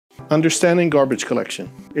Understanding garbage collection.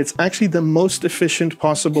 It's actually the most efficient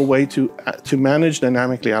possible way to manage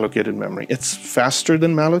dynamically allocated memory. It's faster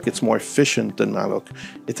than malloc, it's more efficient than malloc.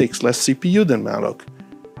 It takes less CPU than malloc,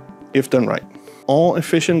 if done right. All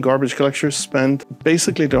efficient garbage collectors spend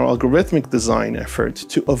basically their algorithmic design effort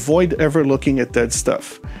to avoid ever looking at dead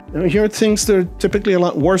stuff. Now, here are things that are typically a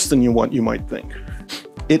lot worse than you might think.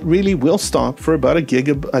 It really will stop for about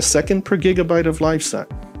a second per gigabyte of live set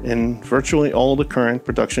in virtually all the current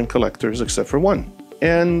production collectors except for one.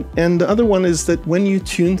 And the other one is that when you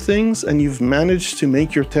tune things and you've managed to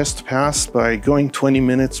make your test pass by going 20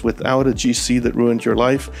 minutes without a GC that ruined your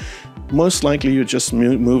life, most likely you just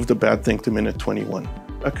moved a bad thing to minute 21.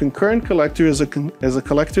 A concurrent collector is a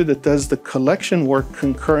collector that does the collection work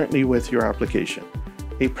concurrently with your application.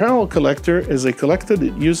 A parallel collector is a collector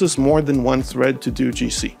that uses more than one thread to do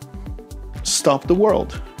GC. Stop the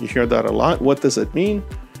world. You hear that a lot. What does it mean?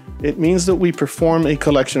 It means that we perform a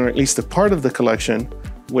collection, or at least a part of the collection,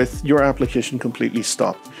 with your application completely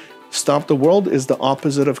stopped. Stop the world is the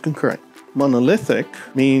opposite of concurrent. Monolithic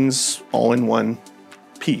means all in one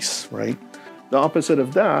piece, right? The opposite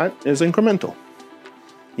of that is incremental.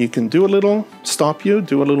 You can do a little, stop you,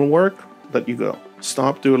 do a little work, let you go.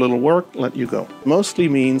 Stop, do a little work, let you go. Mostly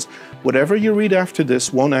means whatever you read after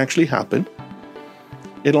this won't actually happen.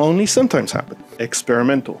 It'll only sometimes happen.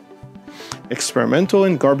 Experimental. Experimental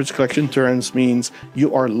in garbage collection terms means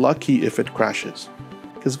you are lucky if it crashes.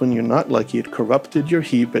 Because when you're not lucky, it corrupted your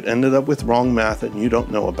heap, it ended up with wrong math, and you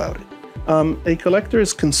don't know about it. A collector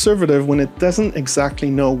is conservative when it doesn't exactly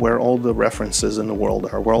know where all the references in the world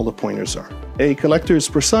are, where all the pointers are. A collector is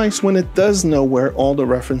precise when it does know where all the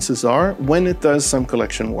references are, when it does some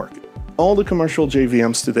collection work. All the commercial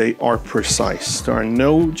JVMs today are precise. There are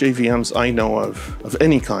no JVMs I know of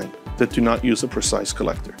any kind that do not use a precise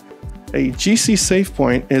collector. A GC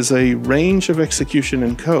Safepoint is a range of execution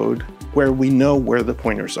in code where we know where the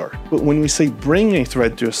pointers are. But when we say bring a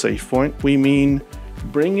thread to a Safepoint, we mean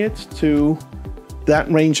bring it to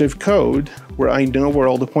that range of code where I know where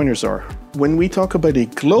all the pointers are. When we talk about a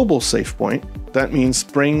global Safepoint, that means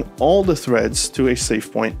bring all the threads to a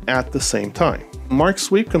Safepoint at the same time. Mark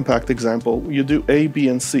sweep compact example, you do A, B,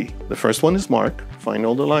 and C. The first one is mark, find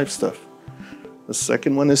all the live stuff. The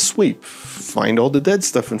second one is sweep, find all the dead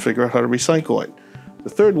stuff and figure out how to recycle it. The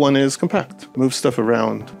third one is compact, move stuff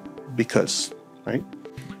around because, right?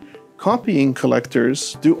 Copying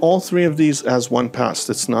collectors do all three of these as one pass.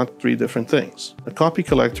 It's not three different things. A copy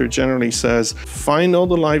collector generally says, find all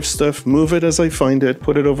the live stuff, move it as I find it,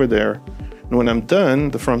 put it over there. And when I'm done,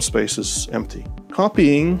 the from space is empty.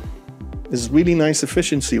 Copying is really nice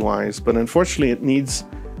efficiency-wise, but unfortunately it needs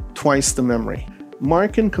twice the memory.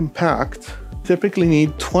 Mark and compact typically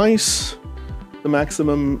need twice the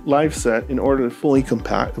maximum live set in order to fully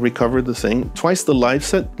recover the thing. Twice the live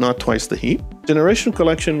set, not twice the heap. Generational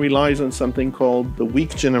collection relies on something called the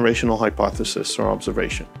weak generational hypothesis or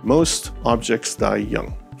observation. Most objects die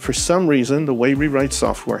young. For some reason, the way we write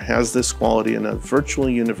software has this quality in a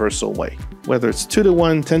virtually universal way. Whether it's 2 to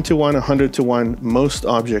 1, 10 to 1, 100 to 1, most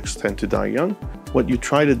objects tend to die young. What you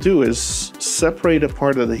try to do is separate a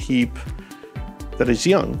part of the heap that is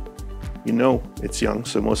young. You know it's young,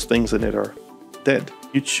 so most things in it are dead.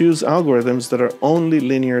 You choose algorithms that are only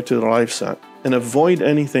linear to the live set and avoid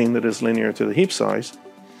anything that is linear to the heap size.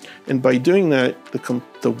 And by doing that,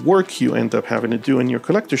 the work you end up having to do in your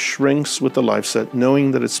collector shrinks with the live set,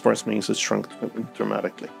 knowing that its sparse means it's shrunk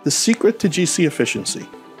dramatically. The secret to GC efficiency,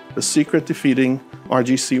 the secret to feeding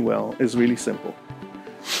RGC well, is really simple.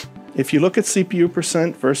 If you look at CPU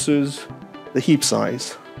percent versus the heap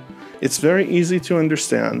size, it's very easy to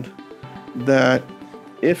understand that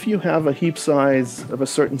if you have a heap size of a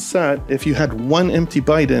certain set, if you had one empty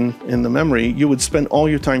byte in the memory, you would spend all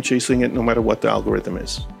your time chasing it no matter what the algorithm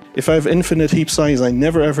is. If I have infinite heap size, I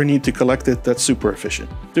never ever need to collect it. That's super efficient.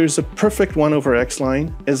 There's a perfect 1/x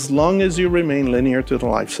line as long as you remain linear to the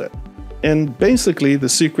live set. And basically, the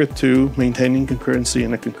secret to maintaining concurrency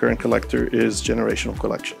in a concurrent collector is generational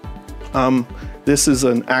collection. This is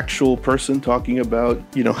an actual person talking about,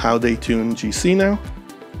 how they tune GC now,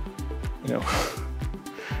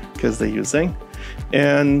 because they use Zing.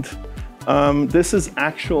 And this is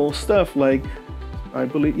actual stuff like, I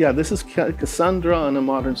believe, this is Cassandra on a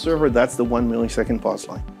modern server. That's the 1 millisecond pause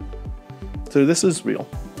line. So this is real.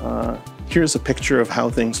 Here's a picture of how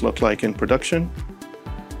things look like in production.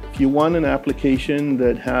 If you want an application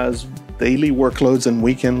that has daily workloads and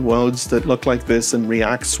weekend loads that look like this and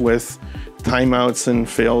reacts with timeouts and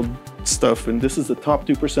failed stuff, and this is the top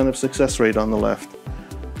 2% of success rate on the left.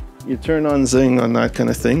 You turn on Zing on that kind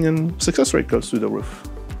of thing and success rate goes through the roof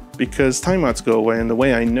because timeouts go away. And the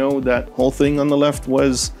way I know that whole thing on the left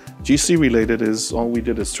was GC related is all we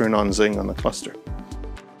did is turn on Zing on the cluster.